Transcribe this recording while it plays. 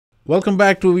Welcome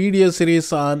back to video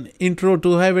series on Intro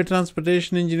to Highway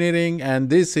Transportation Engineering, and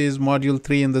this is Module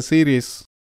 3 in the series.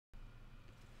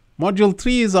 Module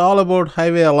 3 is all about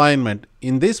highway alignment.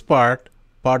 In this part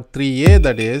 3A,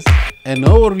 that is, an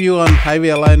overview on highway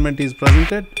alignment is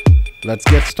presented. Let's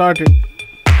get started.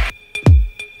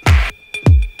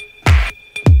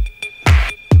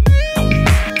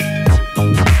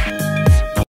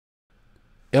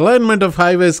 Alignment of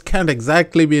highways can't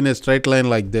exactly be in a straight line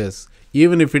like this.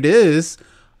 Even if it is,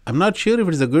 I'm not sure if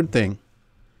it's a good thing.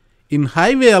 In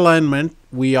highway alignment,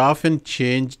 we often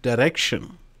change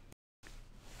direction.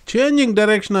 Changing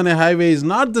direction on a highway is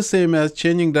not the same as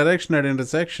changing direction at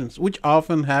intersections, which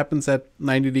often happens at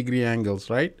 90-degree angles,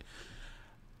 right?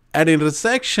 At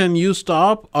intersection, you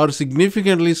stop or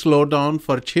significantly slow down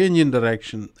for change in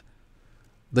direction.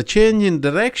 The change in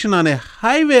direction on a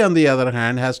highway, on the other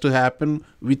hand, has to happen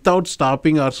without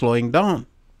stopping or slowing down.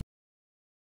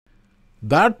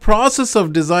 That process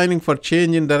of designing for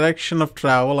change in direction of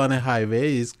travel on a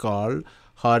highway is called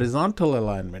horizontal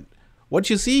alignment.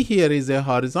 What you see here is a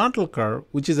horizontal curve,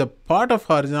 which is a part of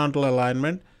horizontal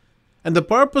alignment, and the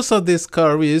purpose of this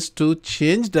curve is to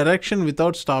change direction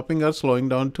without stopping or slowing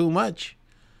down too much.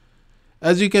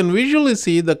 As you can visually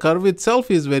see, the curve itself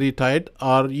is very tight,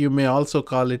 or you may also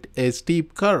call it a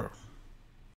steep curve.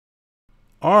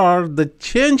 Or the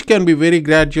change can be very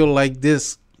gradual like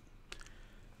this.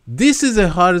 This is a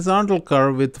horizontal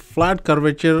curve with flat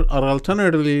curvature, or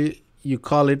alternatively, you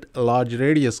call it a large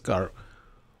radius curve.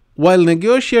 While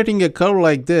negotiating a curve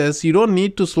like this, you don't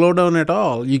need to slow down at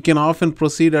all. You can often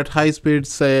proceed at high speeds,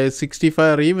 say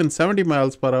 65 or even 70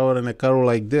 miles per hour in a curve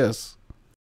like this.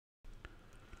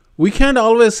 We can't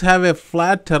always have a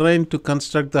flat terrain to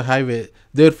construct the highway.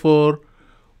 Therefore,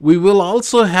 we will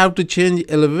also have to change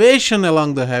elevation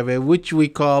along the highway, which we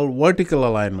call vertical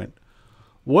alignment.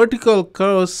 Vertical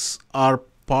curves are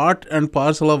part and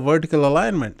parcel of vertical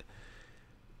alignment.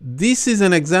 This is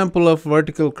an example of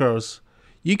vertical curves.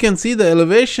 You can see the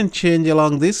elevation change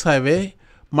along this highway,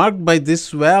 marked by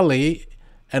this valley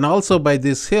and also by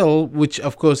this hill, which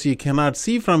of course you cannot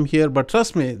see from here, but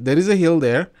trust me, there is a hill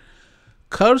there.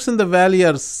 Curves in the valley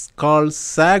are called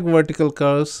sag vertical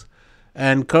curves,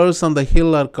 and curves on the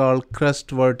hill are called crest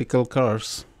vertical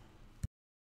curves.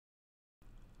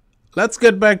 Let's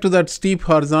get back to that steep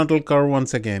horizontal curve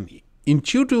once again.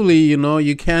 Intuitively,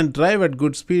 you can't drive at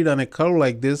good speed on a curve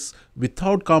like this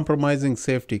without compromising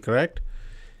safety, correct?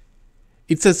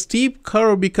 It's a steep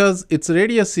curve because its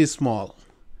radius is small.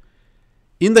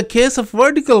 In the case of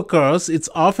vertical curves, it's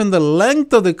often the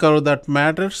length of the curve that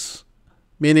matters,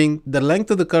 meaning the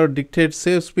length of the curve dictates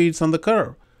safe speeds on the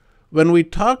curve. When we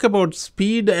talk about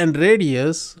speed and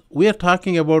radius, we are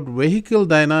talking about vehicle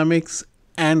dynamics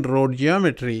and road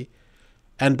geometry.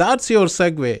 And that's your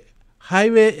segue.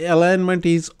 Highway alignment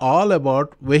is all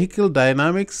about vehicle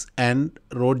dynamics and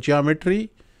road geometry.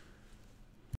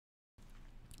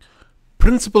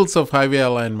 Principles of highway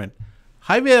alignment.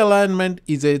 Highway alignment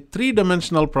is a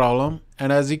three-dimensional problem,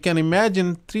 and as you can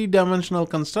imagine, three-dimensional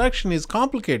construction is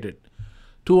complicated.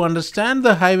 To understand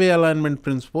the highway alignment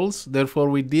principles,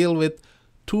 therefore, we deal with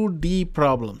 2D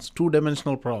problems,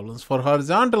 two-dimensional problems. For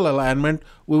horizontal alignment,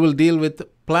 we will deal with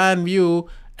plan view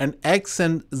and X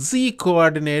and Z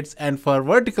coordinates, and for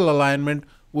vertical alignment,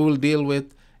 we will deal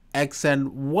with X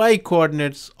and Y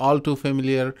coordinates, all too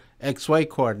familiar XY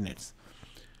coordinates.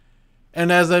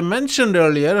 And as I mentioned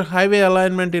earlier, highway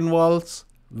alignment involves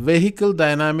vehicle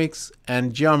dynamics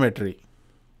and geometry.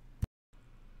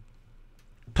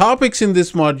 Topics in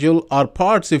this module, or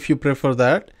parts if you prefer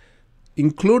that,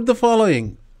 include the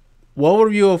following: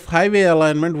 overview of highway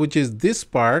alignment, which is this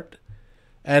part,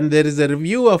 and there is a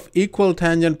review of equal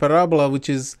tangent parabola, which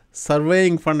is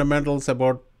surveying fundamentals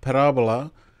about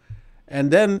parabola. And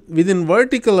then within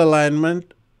vertical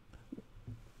alignment,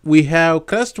 we have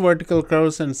crest vertical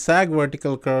curves and sag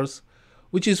vertical curves,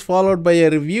 which is followed by a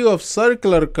review of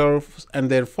circular curves and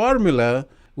their formula,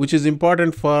 which is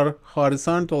important for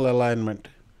horizontal alignment.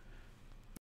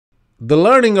 The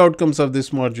learning outcomes of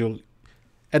this module.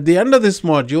 At the end of this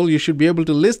module, you should be able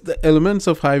to list the elements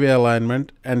of highway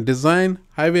alignment and design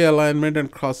highway alignment and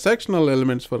cross-sectional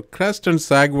elements for crest and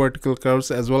sag vertical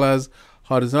curves as well as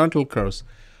horizontal curves.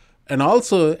 And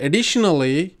also,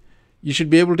 additionally, you should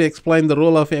be able to explain the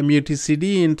role of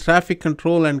MUTCD in traffic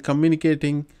control and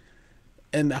communicating,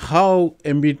 and how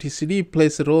MUTCD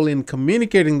plays a role in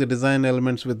communicating the design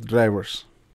elements with drivers.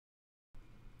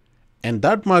 And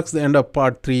that marks the end of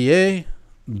part 3A.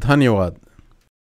 Dhanyavad.